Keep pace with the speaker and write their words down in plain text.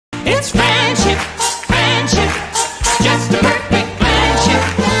It's friendship, friendship, just a perfect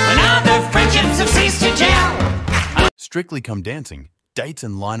friendship. When other friendships have ceased to gel. Strictly Come Dancing, dates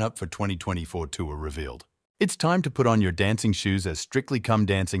and lineup for 2024 tour revealed. It's time to put on your dancing shoes as Strictly Come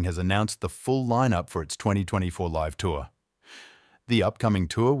Dancing has announced the full lineup for its 2024 live tour. The upcoming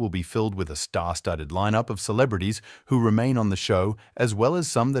tour will be filled with a star-studded lineup of celebrities who remain on the show, as well as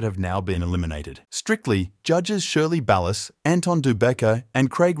some that have now been eliminated. Strictly, judges Shirley Ballas, Anton Dubecker, and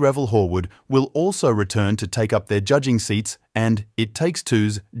Craig Revel Horwood will also return to take up their judging seats, and It Takes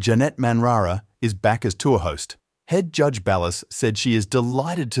Two's Jeanette Manrara is back as tour host. Head Judge Ballas said she is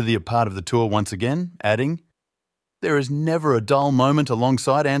delighted to be a part of the tour once again, adding, "There is never a dull moment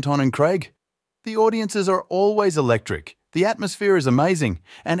alongside Anton and Craig. The audiences are always electric, the atmosphere is amazing,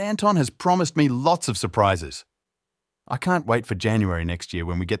 and Anton has promised me lots of surprises. I can't wait for January next year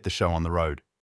when we get the show on the road."